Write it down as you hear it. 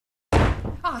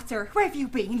Arthur, where have you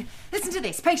been? Listen to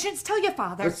this. Patience, tell your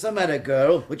father. What's the matter,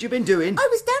 girl? What you been doing? I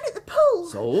was down at the pool.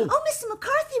 So? Oh, Mr.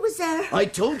 McCarthy was there. I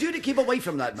told you to keep away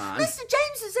from that man. Mr.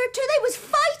 James was there too. They was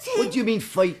fighting. What do you mean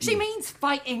fighting? She means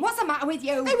fighting. What's the matter with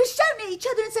you? They was shouting at each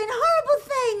other and saying horrible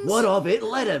things. What of it?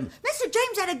 Let him. Mr.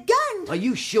 James had a gun. Are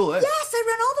you sure? Yes, I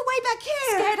ran all the way back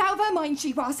here. Scared out of her mind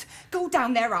she was. Go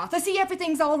down there, Arthur. See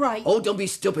everything's all right. Oh, don't be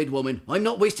stupid, woman. I'm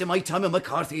not wasting my time on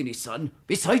McCarthy and his son.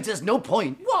 Besides, there's no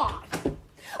point. What?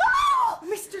 Oh!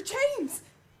 Mr. James!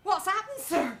 What's happened,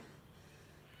 sir?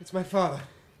 It's my father.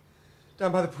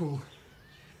 Down by the pool.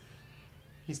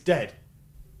 He's dead.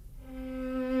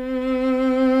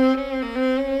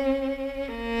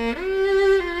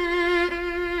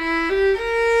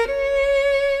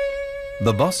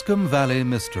 The Boscombe Valley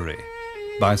Mystery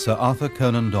by Sir Arthur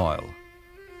Conan Doyle.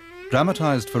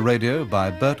 Dramatised for radio by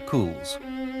Bert Coules,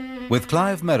 with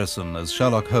Clive Merrison as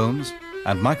Sherlock Holmes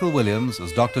and Michael Williams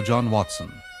as Dr. John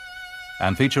Watson,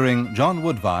 and featuring John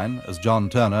Woodvine as John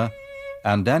Turner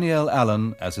and Danielle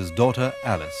Allen as his daughter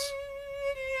Alice.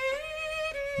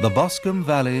 The Boscombe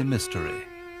Valley Mystery.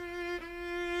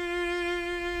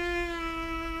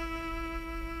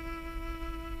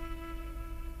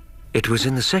 It was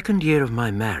in the second year of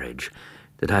my marriage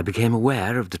that I became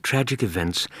aware of the tragic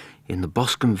events in the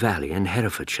Boscombe Valley in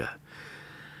Herefordshire.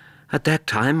 At that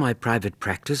time, my private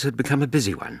practice had become a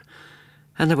busy one,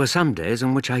 and there were some days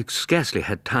on which I scarcely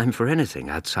had time for anything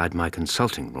outside my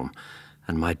consulting room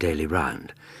and my daily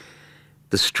round.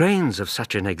 The strains of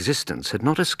such an existence had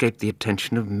not escaped the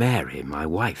attention of Mary, my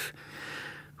wife,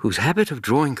 whose habit of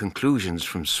drawing conclusions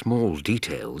from small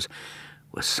details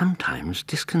was sometimes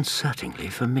disconcertingly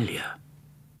familiar.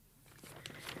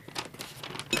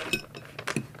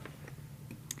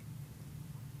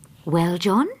 Well,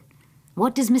 John,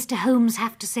 what does Mr. Holmes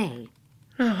have to say?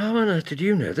 Now, how on earth did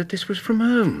you know that this was from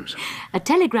Holmes? A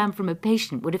telegram from a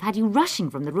patient would have had you rushing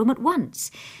from the room at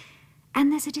once.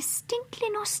 And there's a distinctly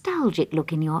nostalgic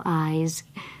look in your eyes.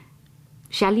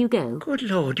 Shall you go? Good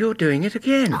Lord, you're doing it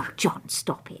again. Oh, John,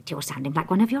 stop it. You're sounding like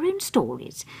one of your own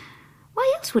stories.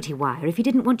 Why else would he wire if he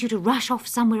didn't want you to rush off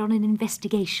somewhere on an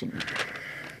investigation?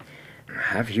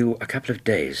 Have you a couple of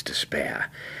days to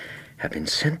spare? Have been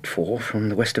sent for from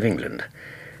the west of England.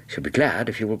 Shall be glad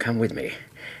if you will come with me.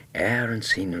 Air and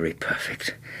scenery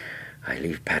perfect. I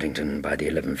leave Paddington by the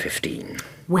 11:15.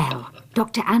 Well,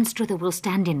 Dr. Anstruther will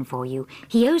stand in for you.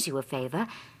 He owes you a favour.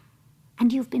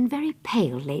 And you've been very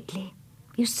pale lately.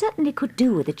 You certainly could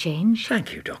do with a change.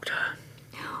 Thank you, Doctor.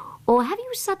 Or have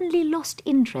you suddenly lost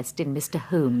interest in Mr.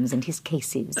 Holmes and his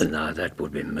cases? Now, that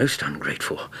would be most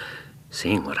ungrateful,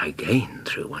 seeing what I gained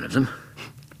through one of them.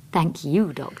 Thank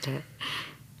you, Doctor.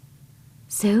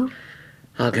 So?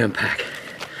 I'll go and pack.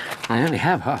 I only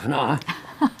have half an hour.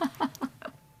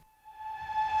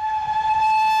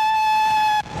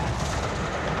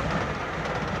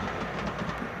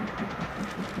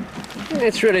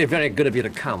 It's really very good of you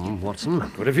to come, Watson.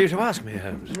 Good of you to ask me,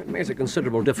 Holmes. It makes a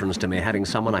considerable difference to me having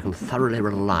someone I can thoroughly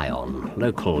rely on.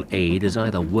 Local aid is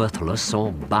either worthless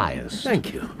or biased.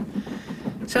 Thank you.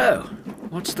 So,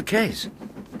 what's the case?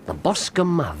 The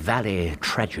Boscombe Valley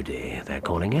Tragedy, they're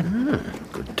calling it.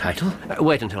 Good title.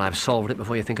 Wait until I've solved it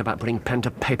before you think about putting pen to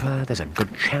paper. There's a good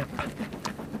chap.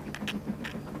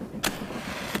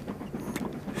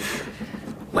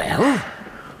 Well?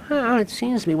 It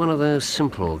seems to be one of those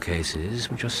simple cases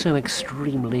which are so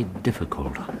extremely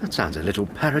difficult. That sounds a little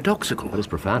paradoxical. But it's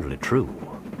profoundly true.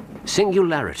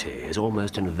 Singularity is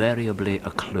almost invariably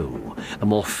a clue. The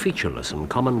more featureless and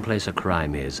commonplace a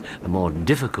crime is, the more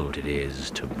difficult it is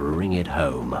to bring it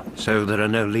home. So there are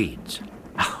no leads?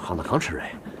 On the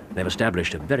contrary, they've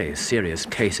established a very serious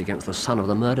case against the son of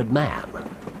the murdered man.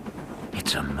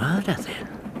 It's a murder, then?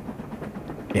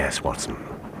 Yes, Watson.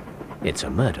 It's a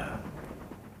murder.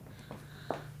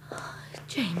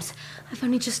 James, I've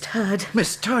only just heard.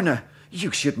 Miss Turner,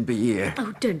 you shouldn't be here.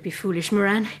 Oh, don't be foolish,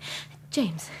 Moran.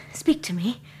 James, speak to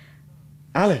me.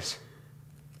 Alice.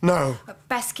 No.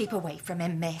 Best keep away from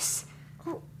him, miss.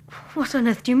 Oh, what on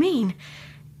earth do you mean?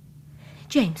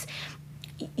 James,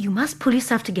 you must pull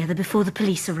yourself together before the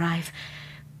police arrive.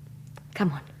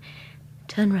 Come on.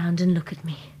 Turn round and look at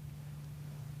me.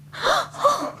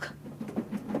 Oh!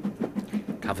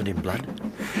 Covered in blood?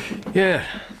 Yeah.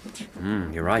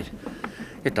 You're right.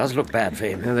 It does look bad for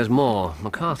him. There's more.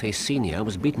 McCarthy Sr.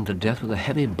 was beaten to death with a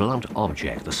heavy blunt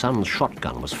object. The son's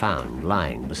shotgun was found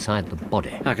lying beside the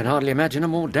body. I can hardly imagine a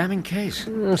more damning case.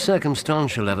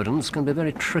 Circumstantial evidence can be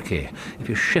very tricky. If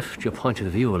you shift your point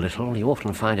of view a little, you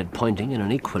often find it pointing in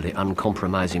an equally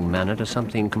uncompromising manner to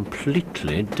something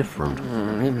completely different.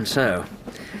 Even so.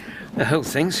 The whole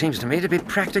thing seems to me to be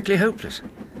practically hopeless.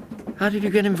 How did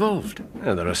you get involved?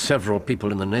 There are several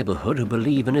people in the neighbourhood who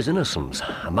believe in his innocence.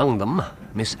 Among them,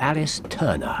 Miss Alice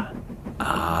Turner.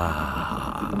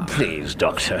 Ah. Please,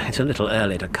 Doctor, it's a little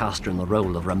early to cast her in the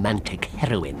role of romantic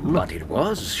heroine. But it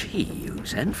was she who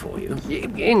sent for you.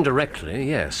 Indirectly,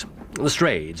 yes.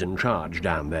 Lestrade's in charge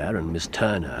down there, and Miss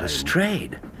Turner...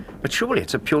 Lestrade? But surely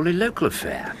it's a purely local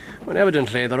affair. Well,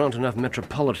 evidently there aren't enough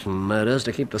metropolitan murders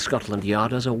to keep the Scotland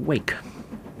Yarders awake.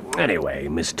 Anyway,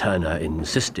 Miss Turner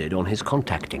insisted on his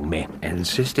contacting me.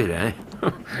 Insisted, eh?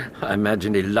 I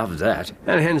imagine he loved that.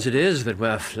 And hence it is that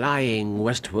we're flying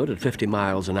westward at 50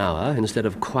 miles an hour instead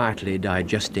of quietly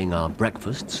digesting our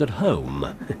breakfasts at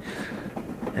home.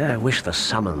 I wish the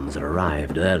summons had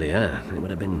arrived earlier. It would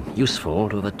have been useful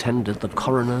to have attended the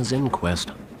coroner's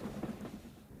inquest.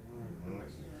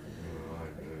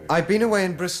 I'd been away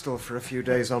in Bristol for a few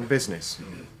days on business.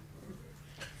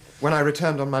 When I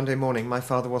returned on Monday morning, my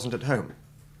father wasn't at home.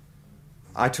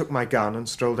 I took my gun and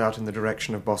strolled out in the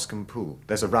direction of Boscombe Pool.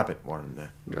 There's a rabbit warren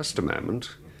there. Just a moment.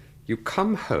 You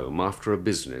come home after a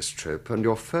business trip, and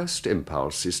your first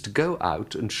impulse is to go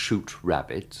out and shoot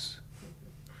rabbits?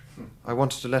 I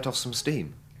wanted to let off some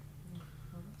steam.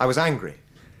 I was angry.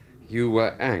 You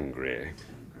were angry?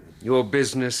 Your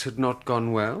business had not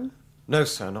gone well? No,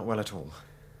 sir, not well at all.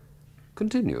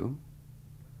 Continue.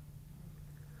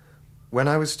 When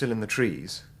I was still in the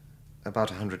trees,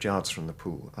 about 100 yards from the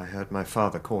pool, I heard my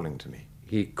father calling to me.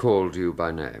 He called you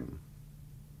by name?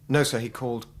 No, sir, he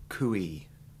called Cooey.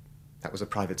 That was a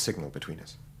private signal between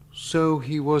us. So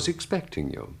he was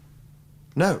expecting you?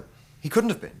 No, he couldn't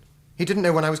have been. He didn't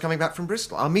know when I was coming back from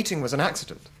Bristol. Our meeting was an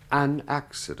accident. An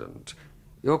accident?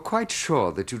 You're quite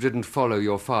sure that you didn't follow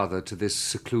your father to this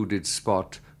secluded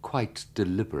spot quite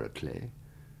deliberately?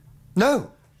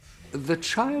 No. The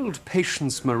child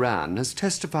Patience Moran has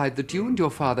testified that you and your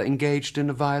father engaged in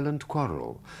a violent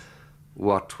quarrel.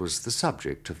 What was the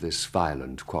subject of this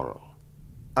violent quarrel?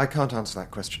 I can't answer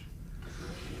that question.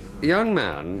 Young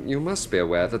man, you must be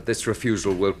aware that this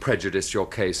refusal will prejudice your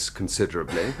case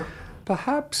considerably.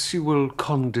 Perhaps you will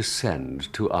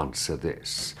condescend to answer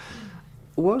this.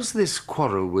 Was this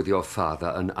quarrel with your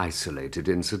father an isolated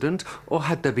incident, or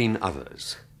had there been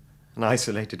others? An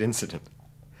isolated incident?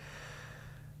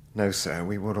 No, sir,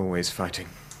 we were always fighting.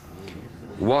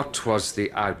 What was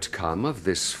the outcome of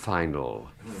this final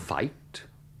fight?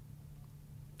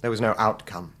 There was no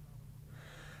outcome.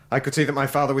 I could see that my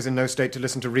father was in no state to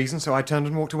listen to reason, so I turned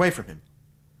and walked away from him.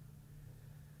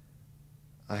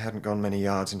 I hadn't gone many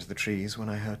yards into the trees when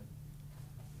I heard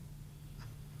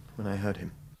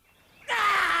him.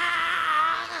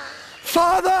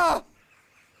 Father!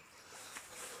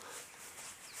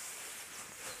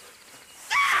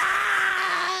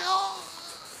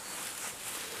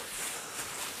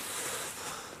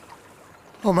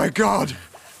 Oh, my God!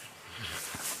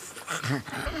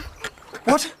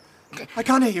 What? I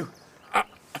can't hear you.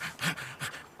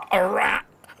 A rat.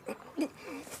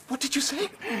 What did you say?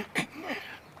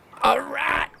 A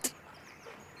rat.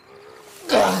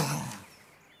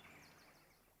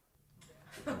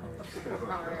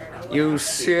 You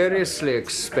seriously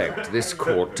expect this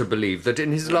court to believe that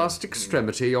in his last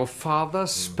extremity your father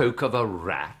spoke of a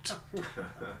rat?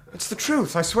 It's the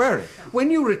truth, I swear it.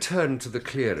 When you returned to the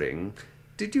clearing,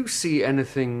 did you see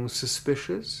anything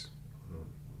suspicious?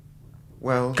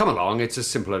 Well... Come along, it's a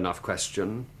simple enough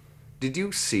question. Did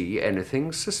you see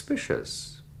anything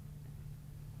suspicious?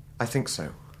 I think so.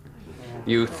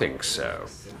 You think so?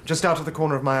 Just out of the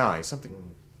corner of my eye,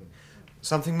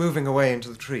 something moving away into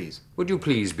the trees. Would you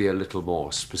please be a little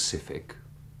more specific?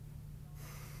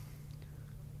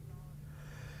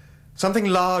 Something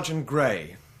large and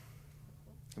grey.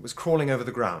 It was crawling over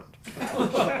the ground.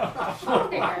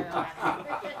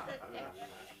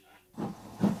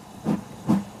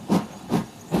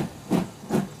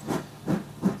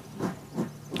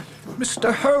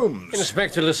 Mr. Holmes.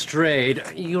 Inspector Lestrade,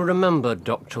 you remember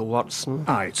Dr. Watson?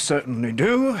 I certainly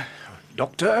do.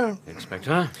 Doctor?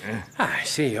 Inspector? I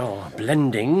see you're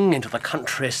blending into the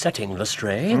country setting,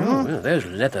 Lestrade. Oh, those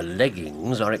leather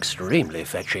leggings are extremely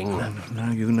fetching.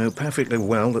 Now, you know perfectly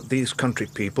well that these country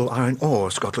people are in awe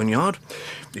of Scotland Yard.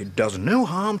 It does no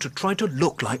harm to try to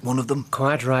look like one of them.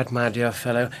 Quite right, my dear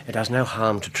fellow. It does no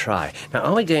harm to try. Now,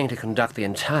 are we going to conduct the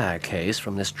entire case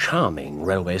from this charming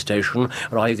railway station,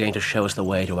 or are you going to show us the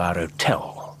way to our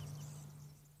hotel?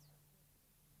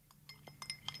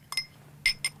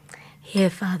 Here,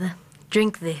 Father,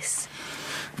 drink this.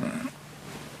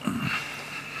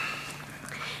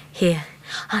 Here.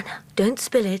 Oh, no, don't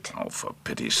spill it. Oh, for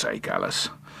pity's sake, Alice.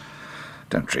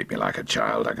 Don't treat me like a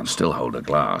child. I can still hold a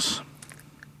glass.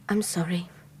 I'm sorry.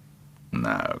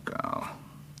 No, girl.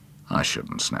 I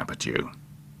shouldn't snap at you.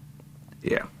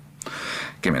 Here,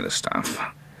 give me the stuff.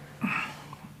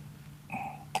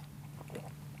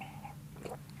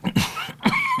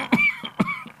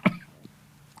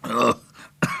 Oh.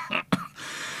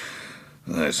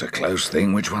 That's a close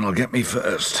thing. Which one will get me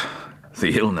first?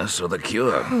 The illness or the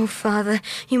cure? Oh, Father,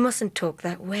 you mustn't talk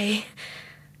that way.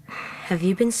 Have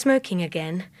you been smoking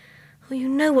again? Oh, you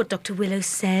know what Dr. Willow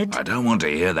said. I don't want to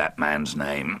hear that man's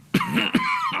name.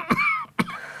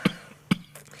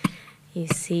 You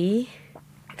see?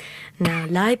 Now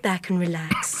lie back and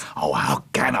relax. Oh, how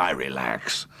can I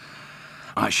relax?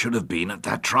 I should have been at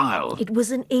that trial. It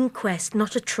was an inquest,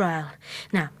 not a trial.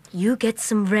 Now, you get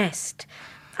some rest.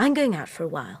 I'm going out for a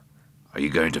while. Are you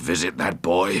going to visit that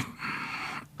boy?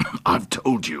 I've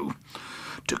told you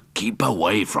to keep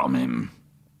away from him.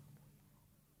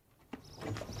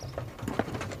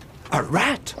 A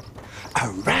rat! A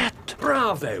rat!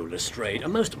 Bravo, Lestrade. A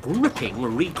most gripping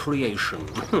recreation.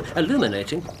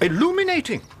 Illuminating.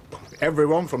 Illuminating?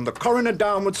 Everyone from the coroner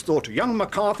downwards thought young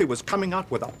McCarthy was coming out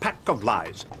with a pack of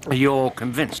lies. You're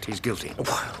convinced he's guilty?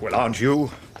 Well, aren't you?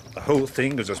 The whole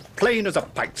thing is as plain as a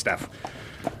pikestaff.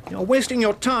 You're wasting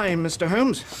your time, Mr.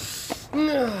 Holmes.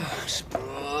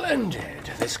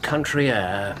 Splendid. This country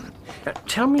air.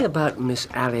 Tell me about Miss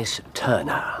Alice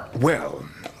Turner. Well,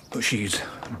 she's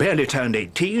barely turned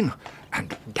 18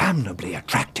 and damnably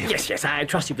attractive. Yes, I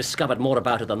trust you've discovered more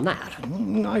about her than that.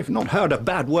 I've not heard a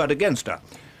bad word against her.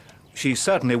 She's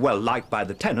certainly well liked by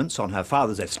the tenants on her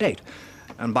father's estate,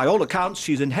 and by all accounts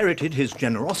she's inherited his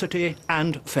generosity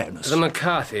and fairness. The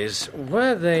McCarthys,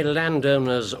 were they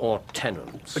landowners or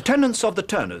tenants? Tenants of the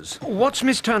Turners. What's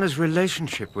Miss Turner's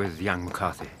relationship with young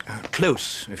McCarthy?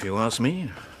 Close, if you ask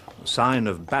me. A sign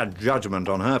of bad judgment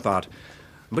on her part.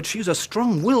 But she's a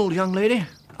strong-willed young lady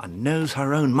and knows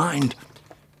her own mind.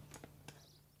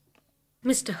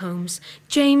 Mr. Holmes,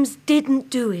 James didn't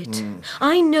do it.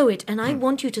 I know it, and I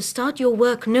want you to start your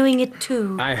work knowing it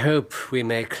too. I hope we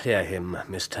may clear him,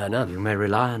 Miss Turner. You may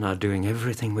rely on our doing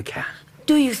everything we can.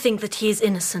 Do you think that he is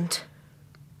innocent?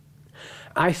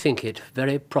 I think it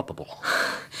very probable.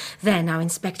 There now,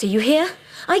 Inspector, you hear?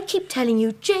 I keep telling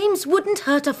you, James wouldn't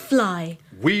hurt a fly.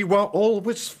 We were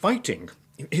always fighting.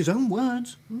 His own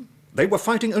words. They were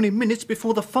fighting only minutes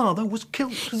before the father was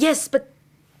killed. Yes, but...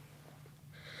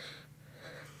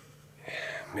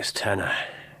 Miss Turner,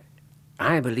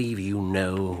 I believe you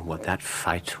know what that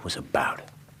fight was about.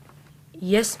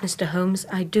 Yes, Mr. Holmes,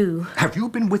 I do. Have you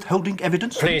been withholding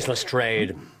evidence? Please,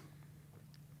 Lestrade.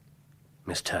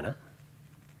 Miss Turner?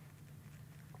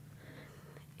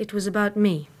 It was about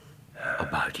me.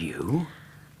 About you?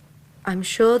 I'm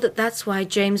sure that that's why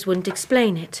James wouldn't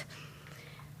explain it.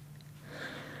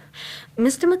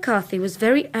 Mr. McCarthy was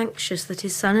very anxious that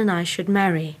his son and I should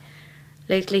marry.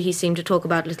 Lately he seemed to talk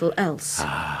about little else.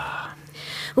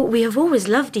 We have always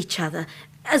loved each other,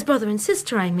 as brother and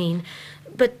sister, I mean.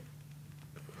 But,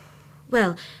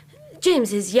 well,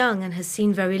 James is young and has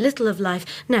seen very little of life.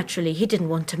 Naturally, he didn't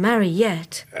want to marry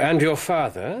yet. And your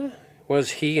father?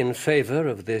 Was he in favour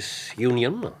of this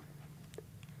union?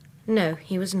 No,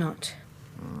 he was not.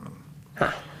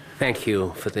 Thank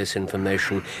you for this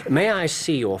information. May I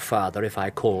see your father if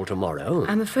I call tomorrow?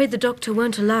 I'm afraid the doctor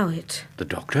won't allow it. The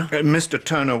doctor? Mr.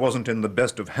 Turner wasn't in the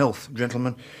best of health,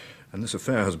 gentlemen, and this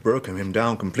affair has broken him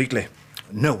down completely.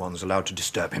 No one's allowed to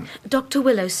disturb him. Dr.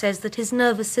 Willow says that his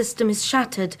nervous system is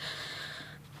shattered.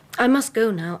 I must go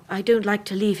now. I don't like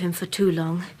to leave him for too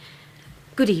long.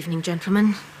 Good evening,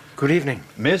 gentlemen. Good evening.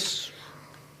 Miss?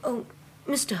 Oh,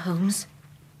 Mr. Holmes.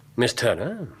 Miss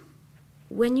Turner?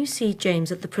 When you see James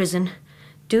at the prison,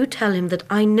 do tell him that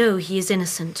I know he is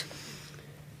innocent.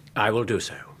 I will do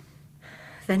so.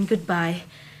 Then goodbye.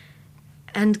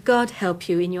 And God help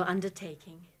you in your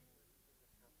undertaking.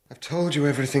 I've told you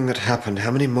everything that happened.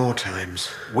 How many more times?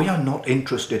 We are not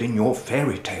interested in your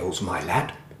fairy tales, my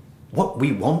lad. What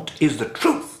we want is the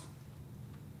truth.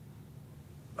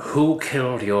 Who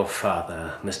killed your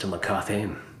father, Mr. McCarthy?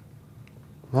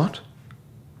 What?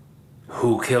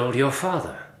 Who killed your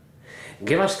father?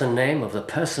 Give us the name of the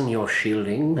person you're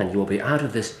shielding, and you will be out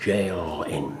of this jail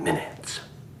in minutes.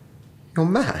 You're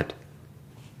mad.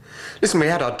 Listen, we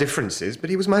had our differences,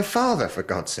 but he was my father, for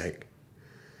God's sake.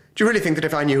 Do you really think that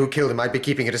if I knew who killed him, I'd be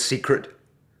keeping it a secret?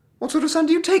 What sort of son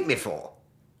do you take me for?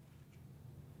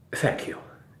 Thank you.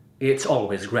 It's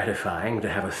always gratifying to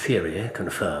have a theory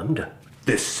confirmed.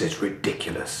 This is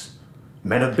ridiculous.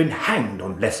 Men have been hanged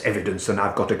on less evidence than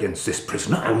I've got against this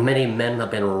prisoner. And many men have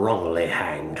been wrongly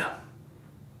hanged.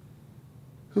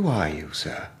 Who are you,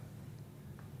 sir?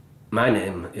 My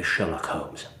name is Sherlock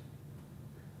Holmes.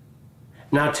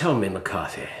 Now tell me,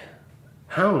 McCarthy,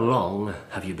 how long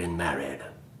have you been married?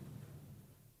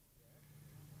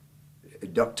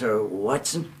 Dr.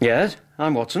 Watson? Yes,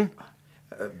 I'm Watson.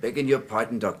 Begging your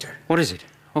pardon, Doctor. What is it?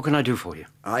 What can I do for you?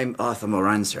 I'm Arthur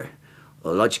Moran, sir. A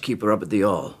lodgekeeper up at the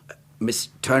All. Miss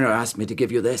Turner asked me to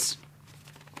give you this.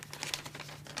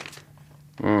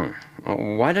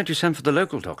 Why don't you send for the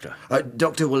local doctor?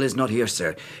 Dr. Will is not here,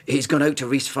 sir. He's gone out to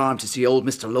Reese Farm to see old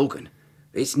Mr. Logan.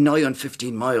 It's nigh on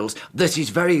 15 miles. This is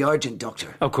very urgent,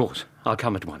 Doctor. Of course. I'll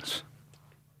come at once.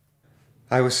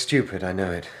 I was stupid, I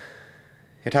know it.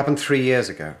 It happened 3 years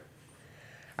ago.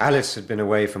 Alice had been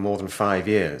away for more than 5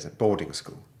 years at boarding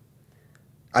school.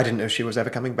 I didn't know she was ever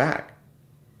coming back.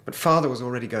 But Father was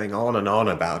already going on and on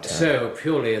about her. So,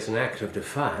 purely as an act of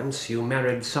defiance, you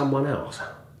married someone else?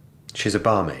 She's a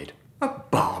barmaid. A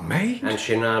barmaid? And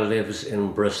she now lives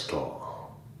in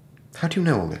Bristol. How do you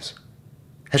know all this?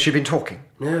 Has she been talking?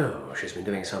 No, she's been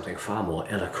doing something far more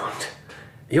eloquent.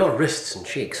 Your wrists and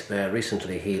cheeks bear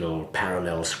recently healed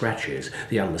parallel scratches,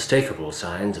 the unmistakable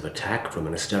signs of attack from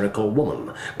an hysterical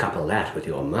woman. Couple that with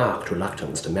your marked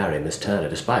reluctance to marry Miss Turner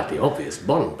despite the obvious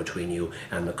bond between you,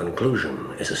 and the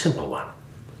conclusion is a simple one.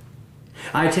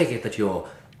 I take it that your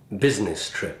business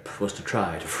trip was to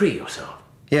try to free yourself.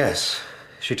 Yes.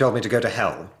 She told me to go to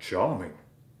hell. Charming.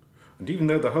 And even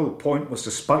though the whole point was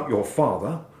to spite your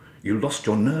father, you lost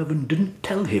your nerve and didn't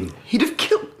tell him. He'd have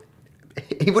killed me.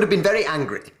 He would have been very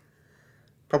angry.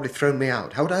 Probably thrown me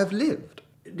out. How would I have lived?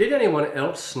 Did anyone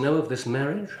else know of this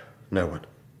marriage? No one.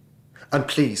 And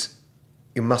please,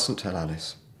 you mustn't tell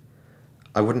Alice.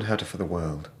 I wouldn't hurt her for the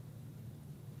world.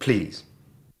 Please.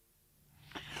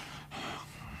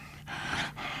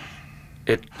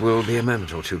 It will be a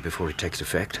moment or two before it takes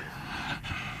effect.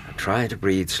 Try to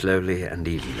breathe slowly and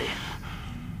evenly.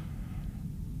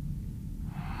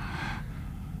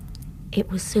 It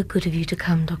was so good of you to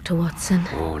come, Dr. Watson.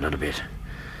 Oh, not a bit.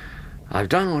 I've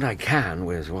done what I can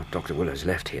with what Dr. Willows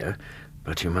left here,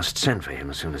 but you must send for him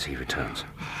as soon as he returns.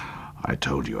 I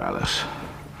told you, Alice.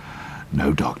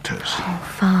 No doctors.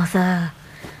 Oh, Father.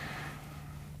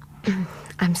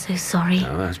 I'm so sorry.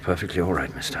 Oh, that's perfectly all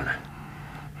right, Miss Turner.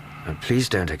 Please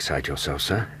don't excite yourself,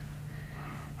 sir.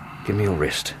 Give me your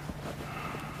wrist.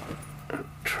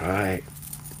 Try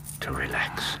to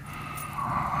relax.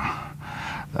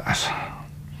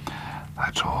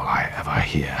 That's all I ever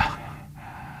hear.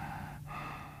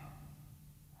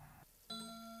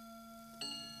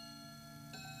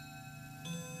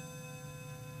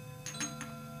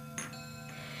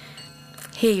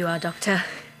 Here you are, Doctor.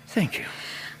 Thank you.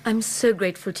 I'm so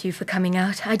grateful to you for coming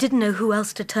out. I didn't know who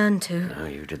else to turn to. No,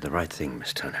 you did the right thing,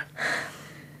 Miss Turner.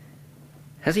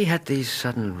 Has he had these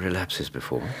sudden relapses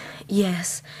before?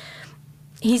 Yes.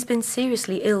 He's been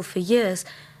seriously ill for years,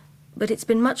 but it's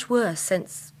been much worse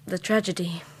since the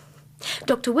tragedy.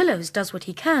 Dr. Willows does what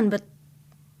he can, but,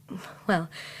 well,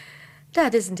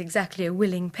 Dad isn't exactly a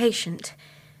willing patient.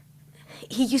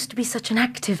 He used to be such an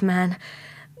active man.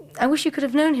 I wish you could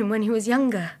have known him when he was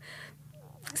younger.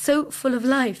 So full of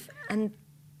life, and...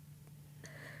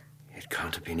 It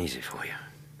can't have been easy for you.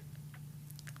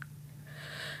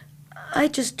 I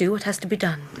just do what has to be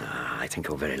done. I think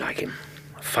you're very like him.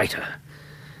 A fighter.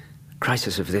 The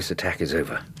crisis of this attack is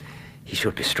over. He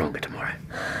should be stronger tomorrow.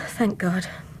 Thank God.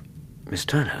 Miss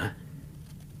Turner,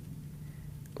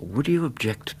 would you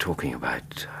object to talking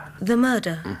about... The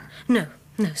murder? No,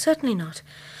 certainly not.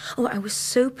 Oh, I was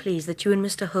so pleased that you and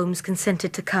Mr. Holmes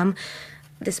consented to come.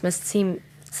 This must seem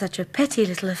such a petty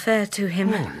little affair to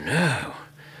him. Oh, no.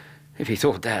 If he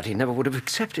thought that, he never would have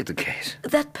accepted the case.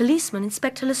 That policeman,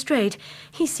 Inspector Lestrade,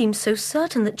 he seems so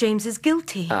certain that James is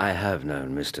guilty. I have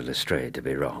known Mr. Lestrade to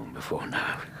be wrong before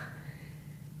now.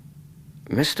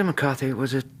 Mr. McCarthy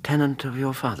was a tenant of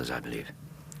your father's, I believe.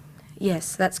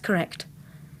 Yes, that's correct.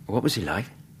 What was he like?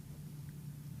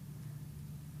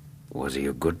 Was he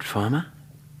a good farmer?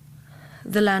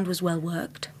 The land was well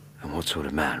worked. And what sort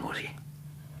of man was he?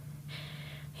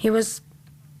 He was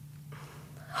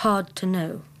hard to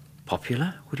know.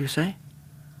 Popular, would you say?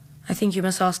 I think you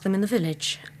must ask them in the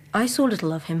village. I saw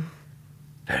little of him.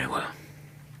 Very well.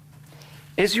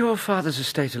 Is your father's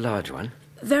estate a large one?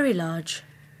 Very large.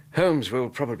 Holmes will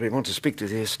probably want to speak to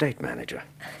the estate manager.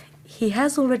 He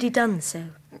has already done so.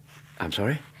 I'm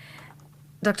sorry?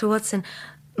 Dr. Watson,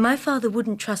 my father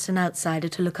wouldn't trust an outsider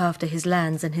to look after his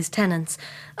lands and his tenants.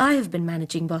 I have been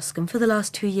managing Boscombe for the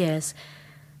last 2 years,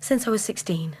 since I was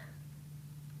 16.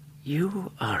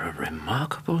 You are a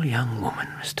remarkable young woman,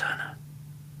 Miss Turner.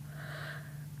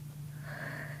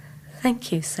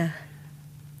 Thank you, sir.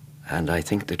 And I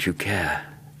think that you care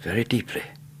very deeply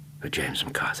for James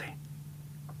McCarthy.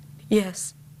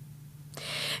 Yes.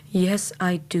 Yes,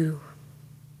 I do.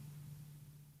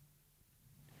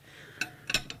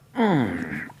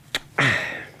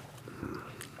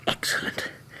 Excellent.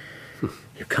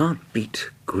 can't beat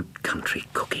good country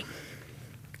cooking.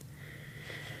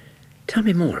 Tell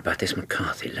me more about this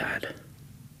McCarthy lad.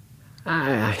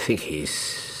 I think he's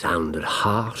sound at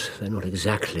heart, though not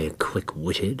exactly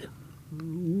quick-witted.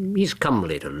 He's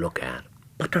comely to look at.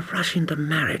 But to rush into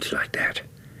marriage like that?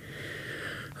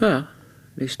 Well,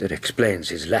 at least it explains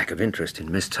his lack of interest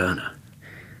in Miss Turner.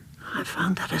 I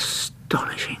found that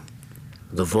astonishing.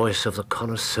 The voice of the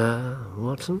connoisseur,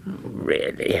 Watson?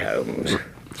 Really, Holmes?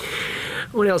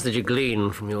 What else did you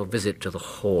glean from your visit to the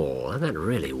hall? That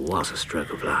really was a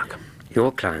stroke of luck.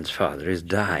 Your client's father is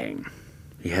dying.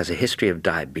 He has a history of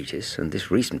diabetes, and this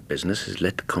recent business has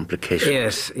led to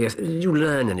complications. Yes. Did you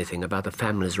learn anything about the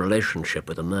family's relationship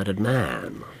with the murdered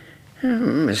man?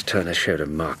 Miss Turner showed a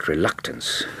marked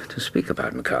reluctance to speak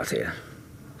about McCarthy. I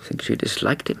think she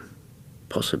disliked him,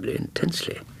 possibly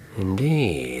intensely.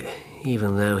 Indeed,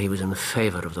 even though he was in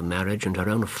favour of the marriage and her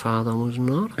own father was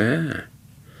not? Ah.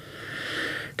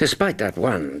 Despite that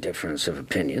one difference of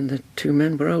opinion, the two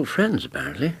men were old friends,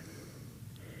 apparently.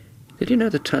 Did you know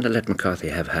that Turner let McCarthy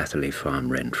have Hatherley Farm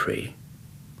rent-free?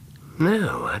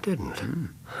 No, I didn't.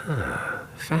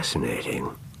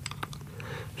 Fascinating.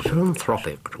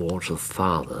 Philanthropic towards the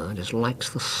father, dislikes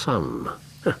the son.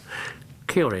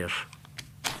 Curious.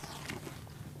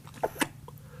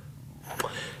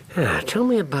 Tell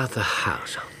me about the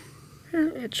house.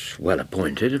 It's well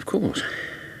appointed, of course.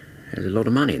 There's a lot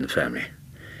of money in the family.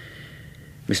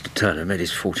 Mr. Turner made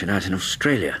his fortune out in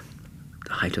Australia,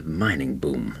 the height of the mining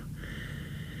boom.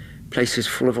 Places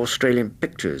full of Australian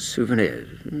pictures, souvenirs,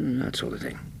 that sort of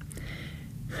thing.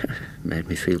 Made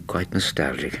me feel quite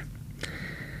nostalgic.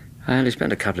 I only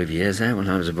spent a couple of years there when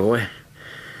I was a boy.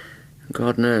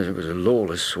 God knows it was a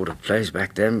lawless sort of place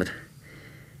back then, but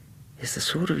it's the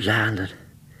sort of land that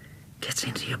gets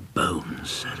into your bones,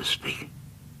 so to speak.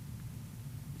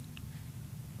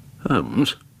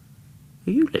 Holmes,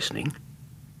 are you listening?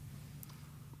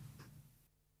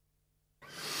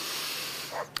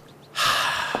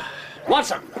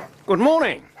 Watson, good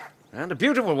morning. And a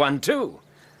beautiful one, too.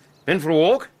 Been for a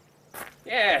walk?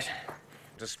 Yes.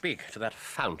 To speak to that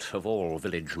fount of all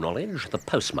village knowledge, the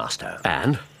postmaster.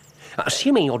 And?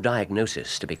 Assuming your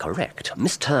diagnosis to be correct,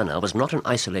 Miss Turner was not an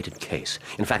isolated case.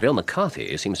 In fact, old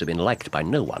McCarthy seems to have been liked by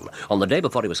no one. On the day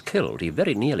before he was killed, he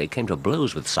very nearly came to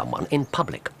blows with someone in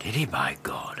public. Did he, by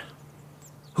God?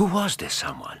 Who was this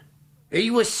someone?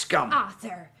 He was scum.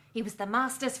 Arthur, he was the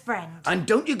master's friend. And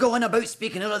don't you go on about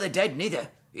speaking ill of the dead, neither.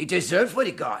 He deserved what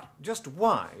he got. Just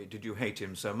why did you hate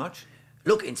him so much?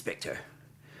 Look, Inspector,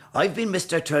 I've been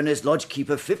Mr. Turner's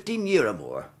lodgekeeper 15 year or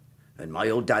more, and my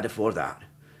old dad afore that.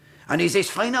 And he's as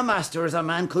fine a master as a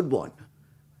man could want.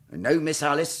 And now Miss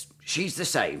Alice, she's the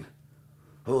same.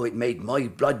 Oh, it made my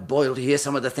blood boil to hear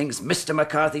some of the things Mr.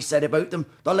 McCarthy said about them,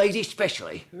 the lady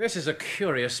especially. This is a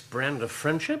curious brand of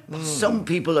friendship. Some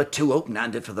people are too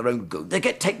open-handed for their own good. They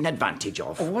get taken advantage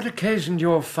of. What occasioned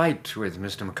your fight with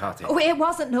Mr. McCarthy? Oh, it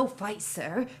wasn't no fight,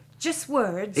 sir. Just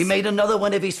words. He made another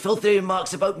one of his filthy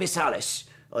remarks about Miss Alice.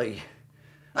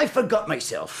 I forgot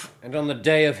myself. And on the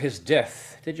day of his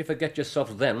death, did you forget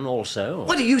yourself then also?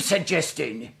 What are you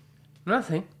suggesting?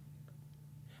 Nothing.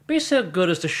 Be so good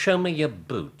as to show me your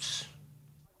boots.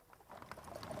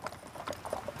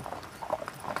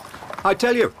 I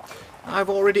tell you, I've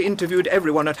already interviewed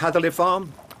everyone at Hatherley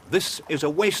Farm. This is a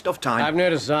waste of time. I've no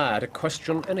desire to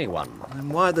question anyone.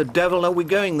 And why the devil are we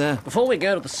going there? Before we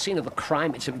go to the scene of the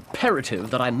crime, it's imperative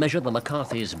that I measure the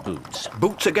McCarthy's boots.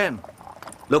 Boots again.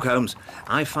 Look, Holmes,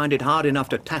 I find it hard enough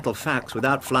to tackle facts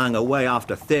without flying away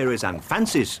after theories and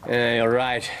fancies. You're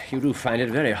right. You do find it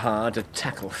very hard to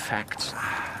tackle facts.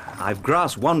 I've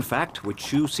grasped one fact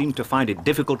which you seem to find it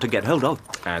difficult to get hold of.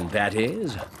 And that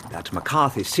is? That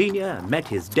McCarthy Sr. met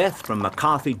his death from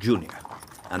McCarthy Jr.,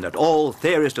 and that all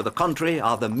theories to the contrary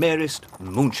are the merest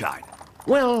moonshine.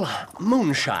 Well,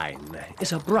 moonshine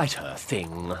is a brighter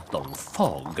thing than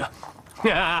fog.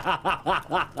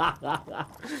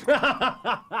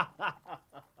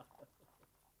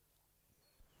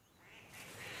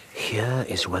 Here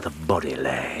is where the body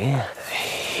lay.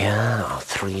 Here are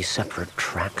 3 separate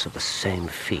tracks of the same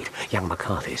feet. Young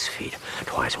McCarthy's feet.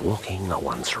 Twice walking,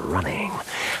 once running.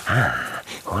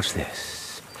 What's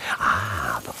this?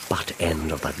 The butt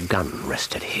end of the gun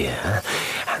rested here.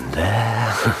 And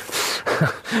there...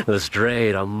 the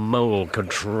straight a mole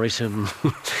could trace him.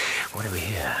 What do we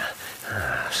hear?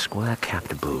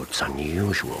 Square-capped boots,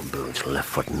 unusual boots, left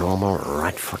foot normal,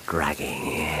 right foot dragging,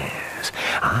 yes.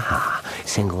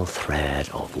 Single thread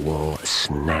of wool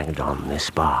snagged on this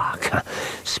bark.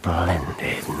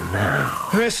 Splendid. Now...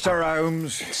 Mr.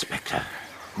 Holmes. Inspector.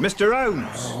 Mr.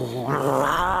 Holmes.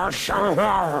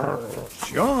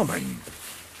 Charming.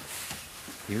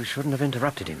 You shouldn't have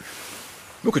interrupted him.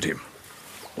 Look at him.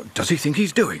 What does he think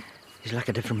he's doing? He's like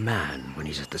a different man when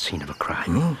he's at the scene of a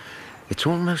crime. It's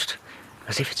almost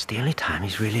as if it's the only time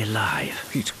he's really alive.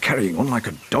 He's carrying on like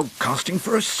a dog casting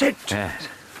for a scent. Yes,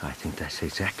 I think that's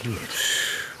exactly it.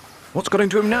 What's got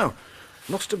into him now?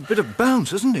 Lost a bit of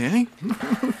bounce, hasn't he, eh?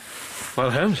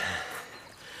 Well, Holmes,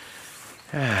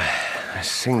 a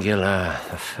singular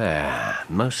affair.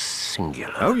 Most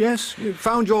singular. Oh, yes. You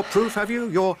found your proof, have you?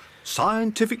 Your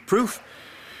scientific proof?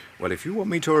 Well, if you want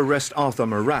me to arrest Arthur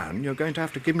Moran, you're going to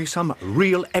have to give me some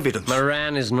real evidence.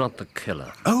 Moran is not the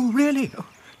killer. Oh, really? Oh,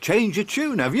 change your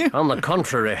tune, have you? On the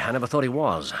contrary, I never thought he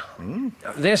was.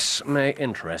 This may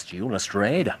interest you,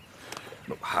 Lestrade.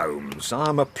 Look, Holmes,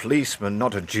 I'm a policeman,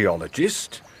 not a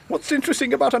geologist. What's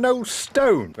interesting about an old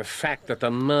stone? The fact that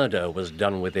the murder was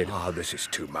done with it. Ah, this is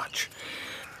too much.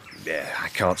 Yeah, I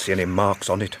can't see any marks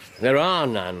on it. There are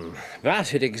none,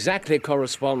 but it exactly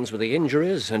corresponds with the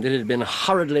injuries, and it had been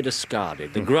hurriedly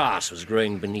discarded. The grass was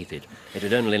growing beneath it. It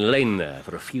had only lain there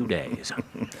for a few days.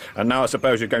 And now I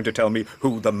suppose you're going to tell me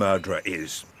who the murderer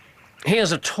is. He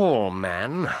is a tall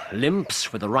man,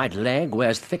 limps with the right leg,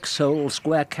 wears thick-soled,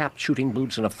 square-capped shooting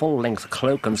boots and a full-length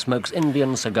cloak, and smokes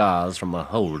Indian cigars from a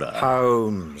holder.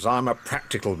 Holmes, I'm a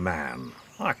practical man.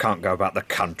 I can't go about the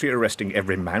country arresting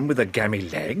every man with a gammy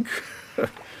leg.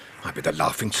 I'd be the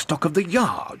laughing stock of the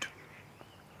yard.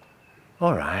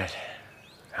 All right.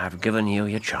 I've given you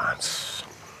your chance.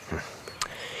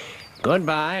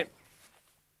 Goodbye.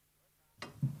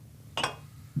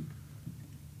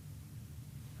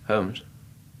 Holmes?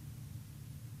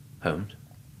 Holmes?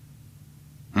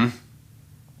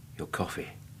 Your coffee.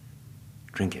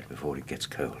 Drink it before it gets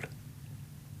cold.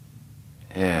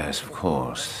 Yes, of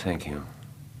course. Thank you.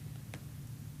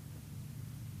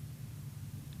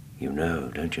 You know,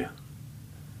 don't you?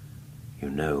 You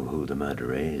know who the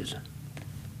murderer is.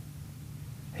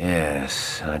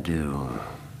 Yes, I do.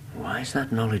 Why is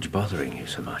that knowledge bothering you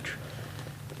so much?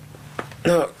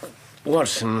 Look,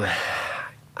 Watson,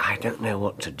 I don't know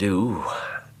what to do,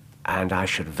 and I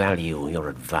should value your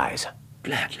advice.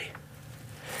 Gladly.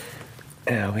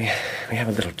 We have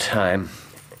a little time.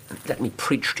 Let me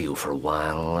preach to you for a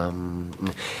while.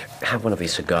 Have one of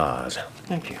these cigars.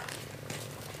 Thank you.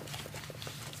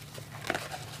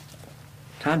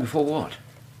 Time before what?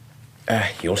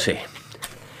 You'll see.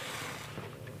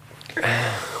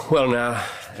 Well, now,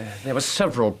 there were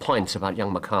several points about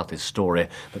young McCarthy's story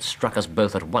that struck us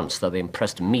both at once, though they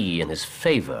impressed me in his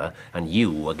favour and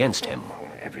you against him.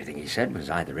 Everything he said was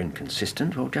either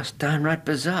inconsistent or just downright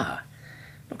bizarre.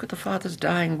 Look at the father's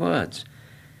dying words.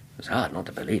 It was hard not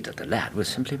to believe that the lad was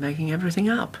simply making everything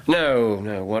up. No,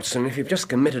 Watson. If you've just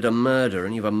committed a murder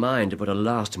and you've a mind to put a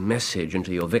last message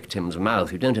into your victim's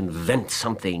mouth, you don't invent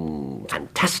something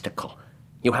fantastical.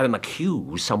 You have him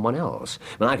accuse someone else.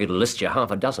 And I could list you half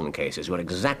a dozen cases where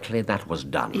exactly that was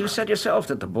done. You said yourself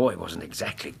that the boy wasn't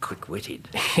exactly quick-witted.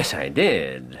 Yes, I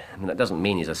did. And that doesn't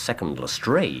mean he's a second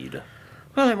Lestrade.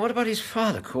 Well, then what about his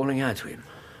father calling out to him,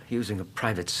 using a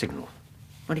private signal,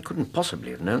 when he couldn't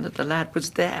possibly have known that the lad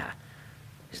was there?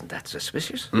 Isn't that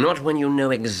suspicious? Not when you know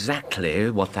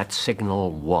exactly what that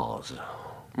signal was.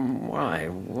 Why?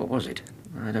 What was it?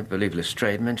 I don't believe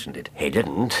Lestrade mentioned it. He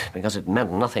didn't, because it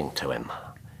meant nothing to him.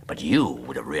 But you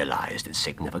would have realized its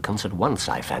significance at once,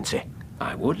 I fancy.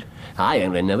 I would? I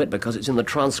only know it because it's in the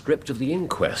transcript of the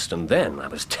inquest, and then I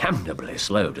was damnably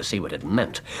slow to see what it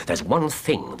meant. There's one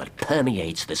thing that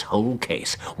permeates this whole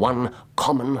case, one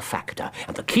common factor,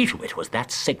 and the key to it was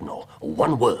that signal,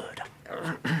 one word.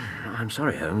 I'm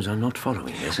sorry, Holmes, I'm not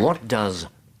following this. What does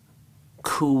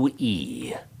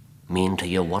coo-ee mean to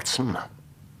you, Watson?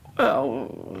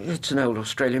 Well, it's an old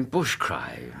Australian bush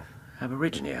cry.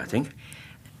 Aborigine, I think.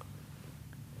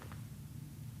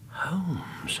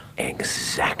 Holmes.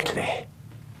 Exactly.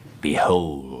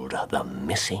 Behold the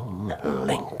missing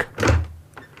link.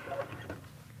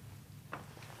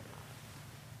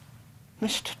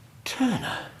 Mr.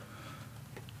 Turner.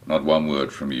 Not one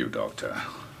word from you, Doctor.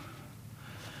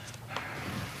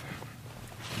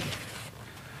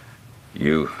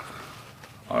 You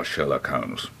are Sherlock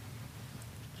Holmes.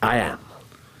 I am.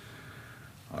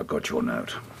 I got your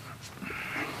note.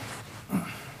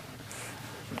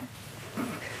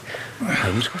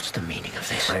 Holmes, what's the meaning of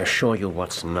this? I assure you,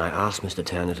 Watson, I asked Mr.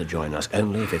 Turner to join us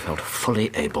only if he felt fully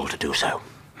able to do so.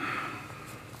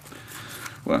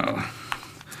 Well,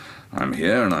 I'm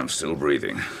here and I'm still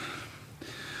breathing.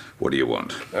 What do you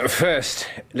want? First,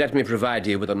 let me provide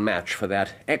you with a match for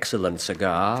that excellent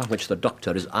cigar which the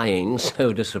doctor is eyeing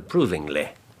so disapprovingly.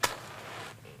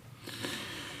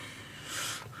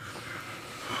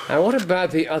 Now, what about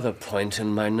the other point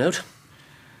in my note?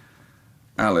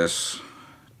 Alice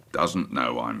doesn't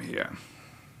know I'm here.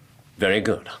 Very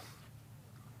good.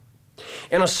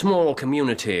 In a small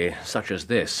community such as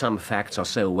this, some facts are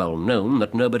so well known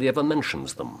that nobody ever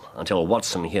mentions them. Until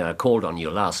Watson here called on you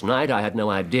last night, I had no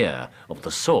idea of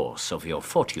the source of your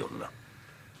fortune.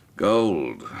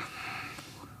 Gold.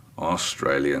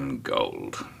 Australian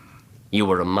gold. You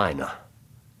were a miner.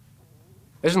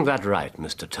 Isn't that right,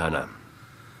 Mr. Turner?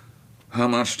 How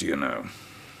much do you know?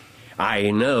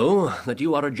 I know that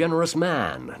you are a generous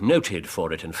man, noted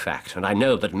for it, in fact, and I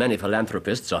know that many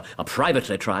philanthropists are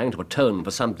privately trying to atone for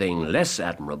something less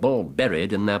admirable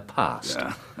buried in their past.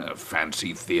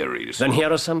 Fancy theories. Then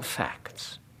here are some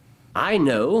facts. I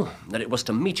know that it was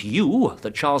to meet you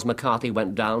that Charles McCarthy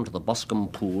went down to the Boscombe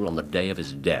pool on the day of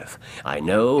his death. I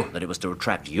know that it was to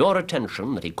attract your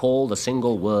attention that he called the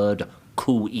single word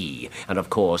cooee. And of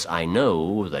course, I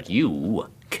know that you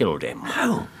killed him.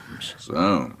 Holmes.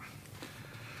 So,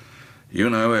 you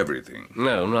know everything.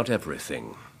 No, not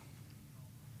everything.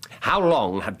 How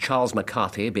long had Charles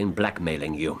McCarthy been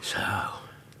blackmailing you? So,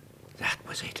 that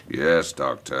was it. Yes,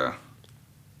 Doctor.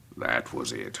 That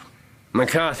was it.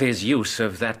 McCarthy's use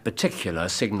of that particular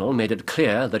signal made it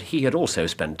clear that he had also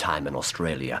spent time in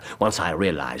Australia. Once I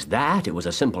realized that, it was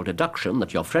a simple deduction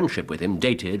that your friendship with him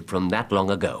dated from that long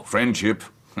ago. Friendship?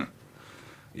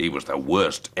 He was the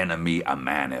worst enemy a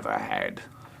man ever had.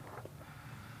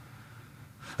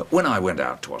 When I went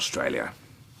out to Australia,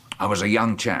 I was a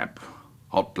young chap,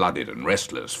 hot-blooded and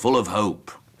restless, full of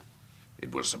hope.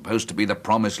 It was supposed to be the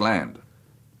promised land.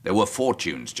 There were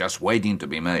fortunes just waiting to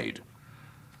be made.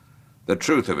 The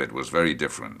truth of it was very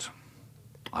different.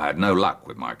 I had no luck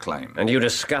with my claim. And you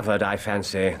discovered, I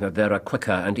fancy, that there are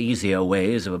quicker and easier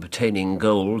ways of obtaining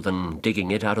gold than digging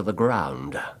it out of the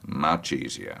ground. Much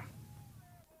easier.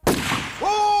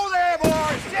 Whoa there,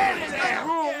 boys! Steady there!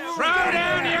 Throw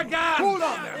down your gun! Hold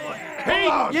on there, boy.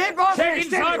 Pete, Yeah, boss. check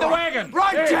inside the wagon.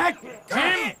 Right, Jack.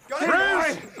 Tim,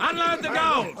 Bruce, unload the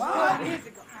gold.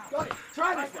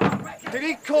 Did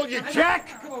he call you Jack?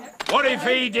 What if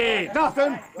he did?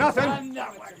 Nothing.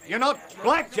 You're not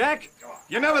Black Jack.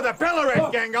 You're never the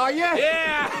Bellared gang, are you?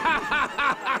 Yeah!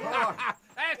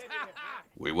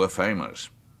 We were famous.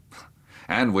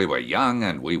 And we were young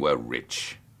and we were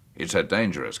rich. It's a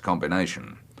dangerous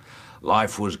combination.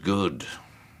 Life was good.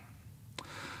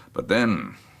 But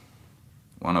then,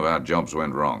 one of our jobs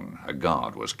went wrong. A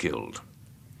guard was killed.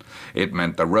 It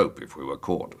meant the rope if we were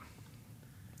caught.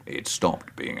 It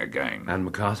stopped being a game. And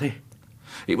McCarthy?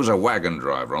 He was a wagon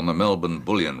driver on the Melbourne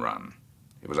bullion run.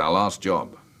 It was our last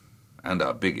job, and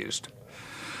our biggest.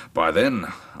 By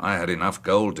then, I had enough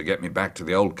gold to get me back to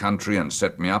the old country and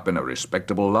set me up in a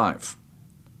respectable life.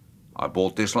 I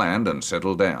bought this land and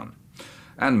settled down,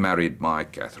 and married my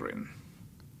Catherine.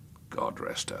 God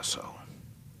rest her soul.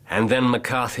 And then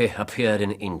McCarthy appeared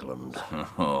in England.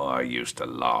 Oh, I used to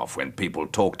laugh when people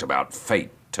talked about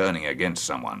fate turning against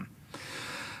someone.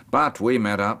 But we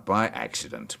met up by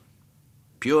accident.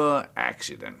 Pure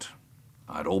accident.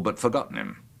 I'd all but forgotten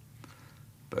him.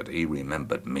 But he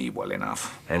remembered me well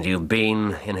enough. And you've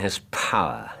been in his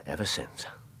power ever since?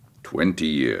 20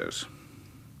 years.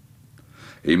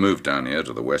 He moved down here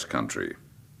to the West Country.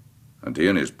 And he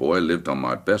and his boy lived on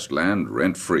my best land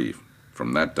rent-free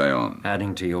from that day on.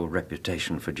 Adding to your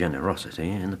reputation for generosity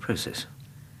in the process.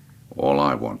 All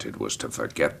I wanted was to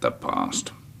forget the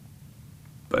past.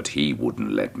 But he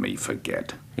wouldn't let me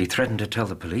forget. He threatened to tell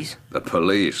the police? The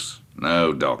police?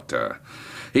 No, Doctor.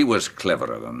 He was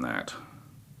cleverer than that.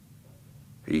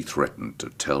 He threatened to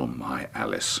tell my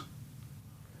Alice.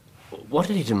 What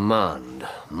did he demand?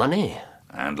 Money?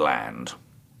 And land.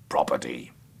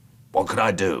 Property. What could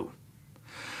I do?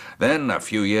 Then, a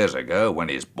few years ago, when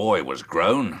his boy was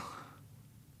grown,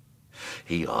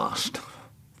 he asked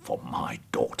for my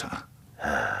daughter.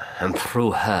 And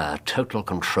through her, total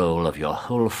control of your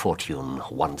whole fortune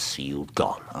once you'd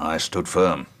gone. I stood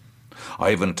firm.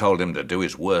 I even told him to do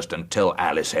his worst and tell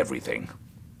Alice everything.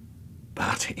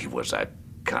 But he was a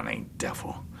cunning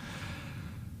devil.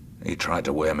 He tried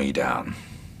to wear me down.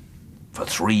 For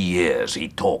 3 years, he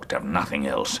talked of nothing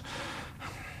else.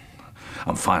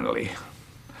 And finally,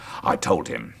 I told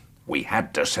him we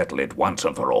had to settle it once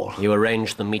and for all. You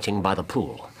arranged the meeting by the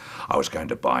pool. I was going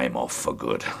to buy him off for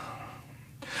good.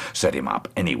 Set him up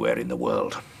anywhere in the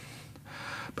world.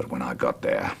 But when I got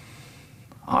there,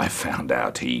 I found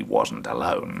out he wasn't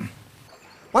alone.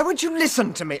 Why won't you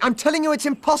listen to me? I'm telling you it's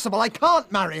impossible. I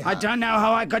can't marry her. I don't know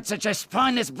how I got such a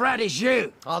spineless brat as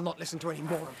you. I'll not listen to any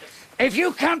more of this. If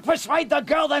you can't persuade the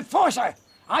girl, then force her.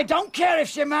 I don't care if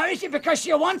she marries you because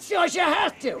she wants to or she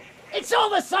has to. It's all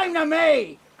the same to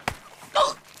me.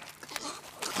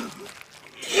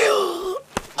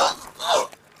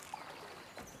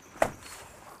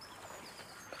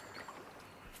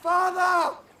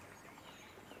 Father!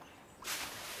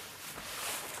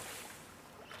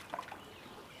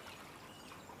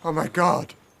 Oh, my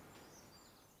God.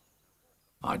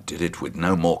 I did it with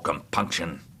no more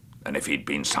compunction than if he'd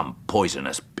been some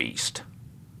poisonous beast.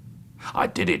 I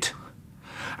did it,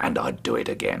 and I'd do it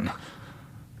again.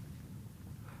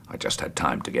 I just had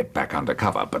time to get back under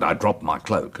cover, but I dropped my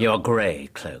cloak. Your grey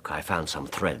cloak. I found some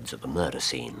threads at the murder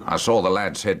scene. I saw the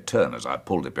lad's head turn as I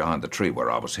pulled it behind the tree where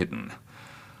I was hidden.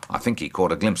 I think he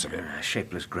caught a glimpse of him. A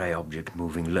shapeless grey object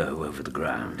moving low over the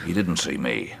ground. He didn't see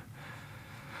me.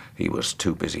 He was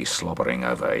too busy slobbering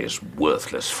over his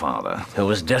worthless father. Who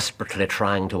was desperately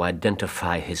trying to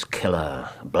identify his killer,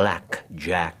 Black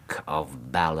Jack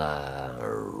of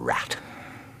Ballarat.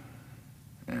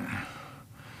 Yeah.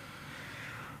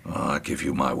 I give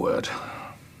you my word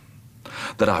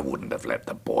that I wouldn't have let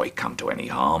the boy come to any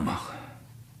harm.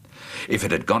 If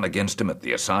it had gone against him at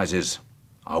the assizes,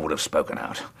 I would have spoken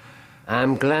out.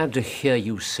 I'm glad to hear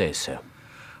you say so.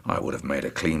 I would have made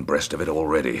a clean breast of it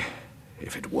already,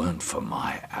 if it weren't for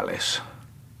my Alice.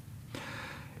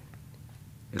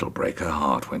 It'll break her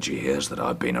heart when she hears that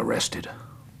I've been arrested.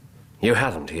 You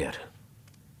haven't yet.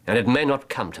 And it may not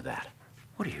come to that.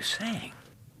 What are you saying?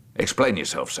 Explain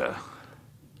yourself, sir.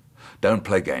 Don't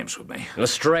play games with me.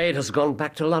 Lestrade has gone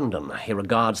back to London. He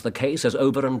regards the case as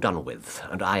over and done with,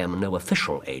 and I am no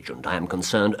official agent. I am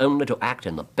concerned only to act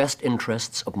in the best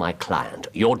interests of my client,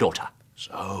 your daughter.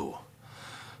 So,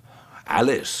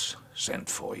 Alice sent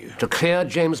for you. To clear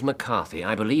James McCarthy,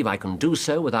 I believe I can do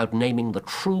so without naming the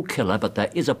true killer, but there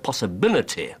is a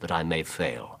possibility that I may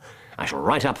fail. I shall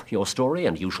write up your story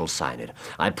and you shall sign it.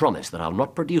 I promise that I'll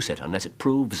not produce it unless it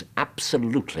proves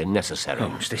absolutely necessary.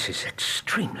 Holmes, this is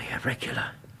extremely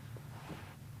irregular.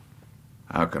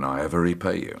 How can I ever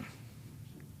repay you?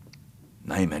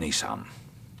 Name any sum.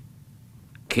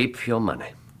 Keep your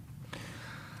money.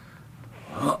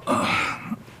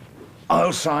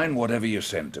 I'll sign whatever you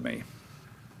send to me.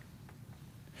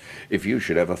 If you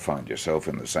should ever find yourself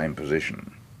in the same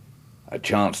position, a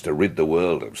chance to rid the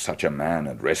world of such a man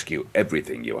and rescue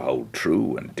everything you hold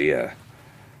true and dear,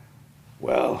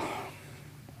 well,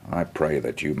 I pray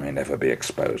that you may never be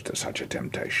exposed to such a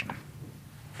temptation.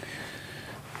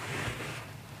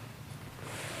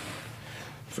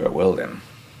 Farewell, then.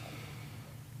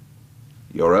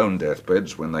 Your own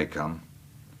deathbeds, when they come,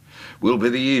 will be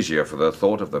the easier for the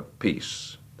thought of the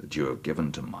peace that you have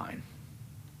given to mine.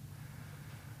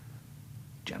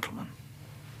 Gentlemen.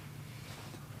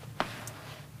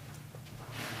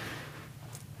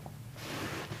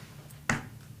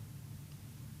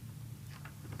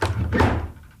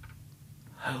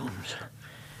 Holmes,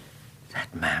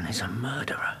 that man is a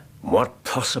murderer. What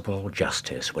possible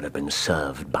justice would have been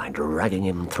served by dragging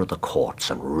him through the courts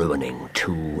and ruining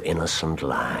two innocent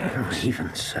lives?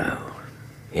 Even so.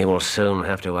 He will soon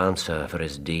have to answer for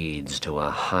his deeds to a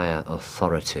higher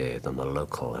authority than the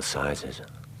local assizes.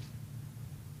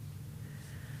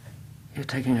 You're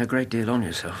taking a great deal on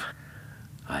yourself.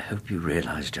 I hope you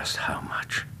realize just how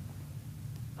much.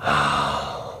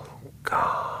 Oh,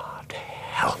 God,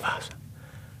 help us.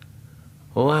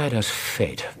 Why does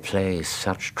fate play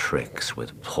such tricks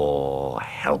with poor,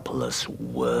 helpless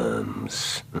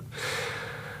worms?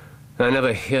 I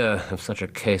never hear of such a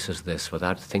case as this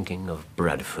without thinking of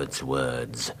Bradford's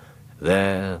words.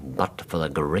 There, but for the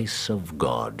grace of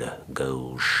God,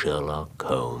 goes Sherlock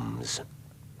Holmes.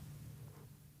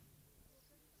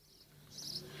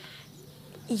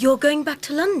 You're going back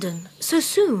to London so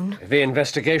soon? The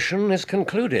investigation is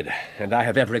concluded, and I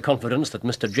have every confidence that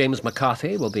Mr. James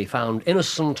McCarthy will be found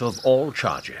innocent of all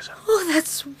charges. Oh,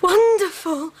 that's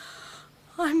wonderful.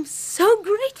 I'm so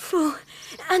grateful.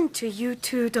 And to you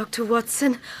too, Dr.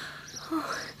 Watson.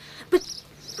 Oh, but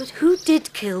who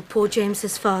did kill poor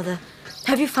James's father?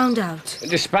 Have you found out?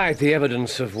 Despite the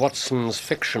evidence of Watson's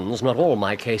fictions, not all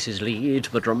my cases lead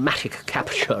to the dramatic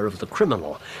capture of the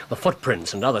criminal. The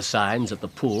footprints and other signs at the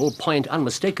pool point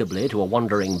unmistakably to a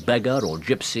wandering beggar or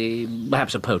gypsy,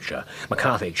 perhaps a poacher.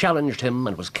 McCarthy challenged him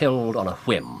and was killed on a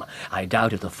whim. I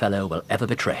doubt if the fellow will ever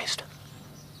be traced.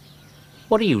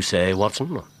 What do you say,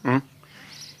 Watson?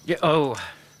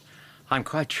 I'm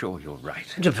quite sure you're right.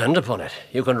 Depend upon it.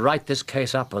 You can write this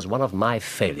case up as one of my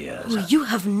failures. Oh, you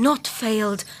have not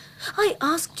failed. I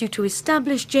asked you to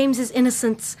establish James's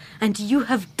innocence, and you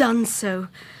have done so.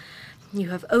 You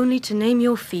have only to name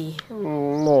your fee.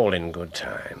 All in good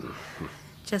time.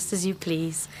 Just as you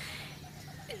please.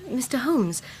 Mr.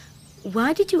 Holmes,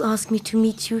 why did you ask me to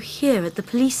meet you here at the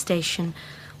police station?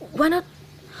 Why not...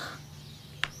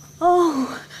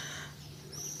 Oh!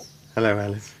 Hello,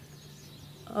 Alice.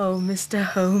 Oh, Mr.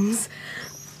 Holmes.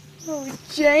 Oh,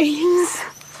 James.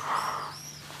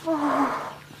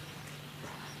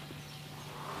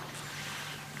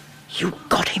 You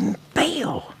got him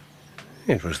bail.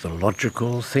 It was the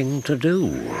logical thing to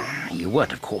do. You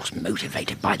weren't, of course,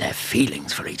 motivated by their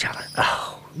feelings for each other.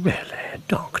 Oh, really,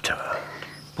 Doctor?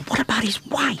 But what about his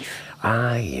wife?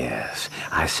 Ah, yes.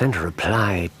 I sent a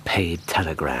reply-paid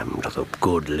telegram to the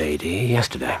good lady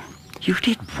yesterday. You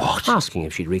did what? Asking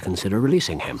if she'd reconsider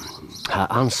releasing him. Her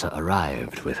answer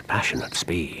arrived with passionate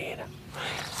speed.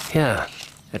 Here,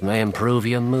 it may improve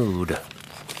your mood.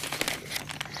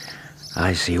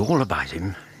 I see all about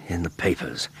him in the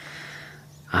papers.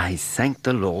 I thank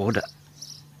the Lord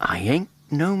I ain't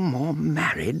no more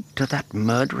married to that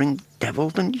murdering devil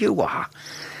than you are.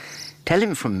 Tell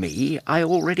him from me I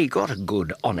already got a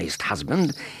good, honest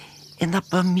husband in the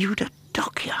Bermuda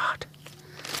dockyard.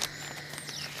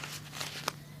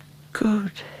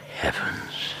 Good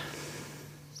heavens.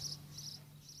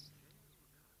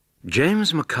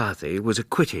 James McCarthy was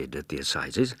acquitted at the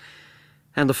assizes,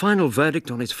 and the final verdict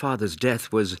on his father's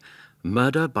death was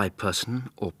murder by person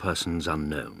or persons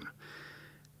unknown.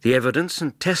 The evidence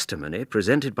and testimony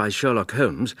presented by Sherlock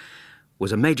Holmes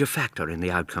was a major factor in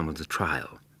the outcome of the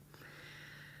trial.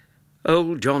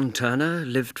 Old John Turner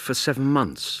lived for 7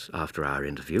 months after our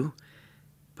interview,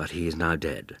 but he is now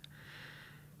dead.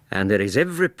 And there is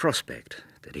every prospect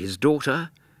that his daughter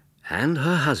and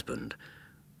her husband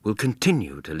will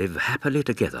continue to live happily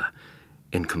together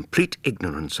in complete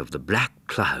ignorance of the black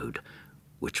cloud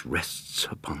which rests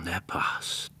upon their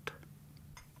past.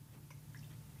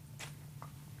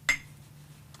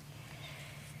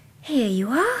 Here you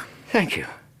are. Thank you.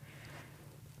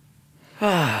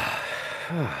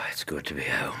 It's good to be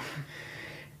home.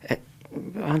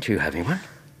 Aren't you having one?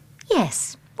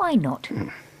 Yes, why not?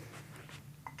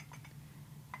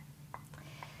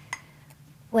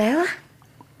 Well,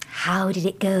 how did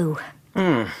it go?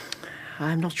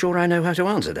 I'm not sure I know how to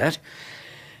answer that.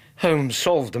 Holmes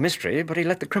solved the mystery, but he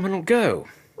let the criminal go.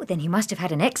 Well, then he must have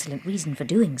had an excellent reason for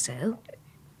doing so.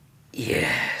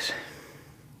 Yes.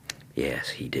 Yes,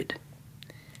 he did.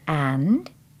 And?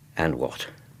 And what?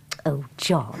 Oh,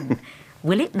 John,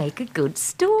 will it make a good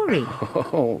story?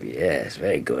 Oh, yes,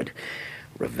 very good.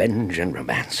 Revenge and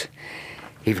romance.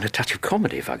 Even a touch of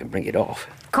comedy, if I can bring it off.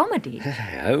 Comedy?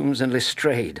 Holmes and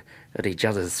Lestrade at each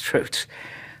other's throats.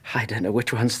 I don't know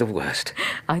which one's the worst.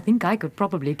 I think I could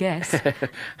probably guess.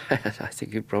 I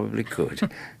think you probably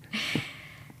could.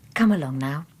 Come along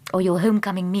now, or your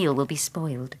homecoming meal will be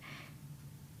spoiled.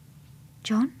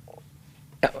 John?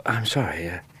 Oh, I'm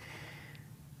sorry.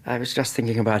 I was just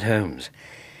thinking about Holmes.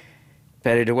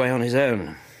 Buried away on his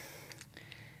own.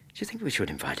 Do you think we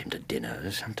should invite him to dinner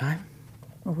sometime?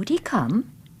 Well, would he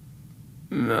come?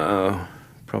 No,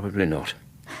 probably not.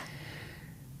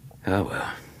 Oh,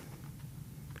 well.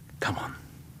 Come on,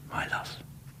 my love.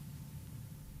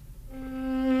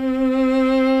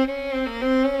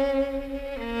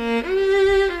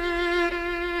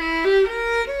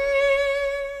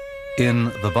 In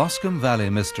The Boscombe Valley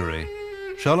Mystery,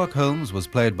 Sherlock Holmes was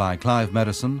played by Clive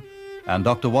Merrison and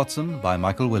Dr. Watson by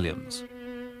Michael Williams.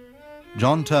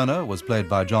 John Turner was played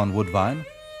by John Woodvine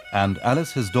and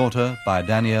Alice, his daughter, by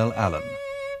Danielle Allen.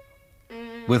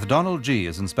 With Donald G.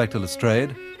 as Inspector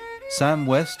Lestrade, Sam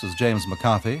West as James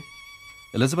McCarthy,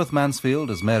 Elizabeth Mansfield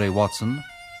as Mary Watson,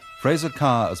 Fraser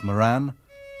Carr as Moran,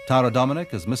 Tara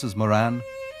Dominic as Mrs. Moran,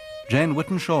 Jane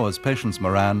Whittenshaw as Patience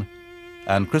Moran,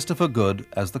 and Christopher Good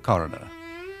as the coroner.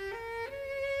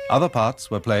 Other parts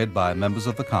were played by members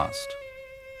of the cast.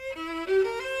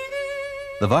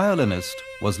 The violinist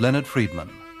was Leonard Friedman.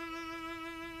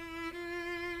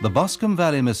 The Boscombe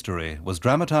Valley Mystery was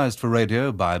dramatized for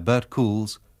radio by Bert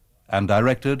Coules and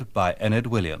directed by Enid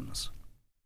Williams.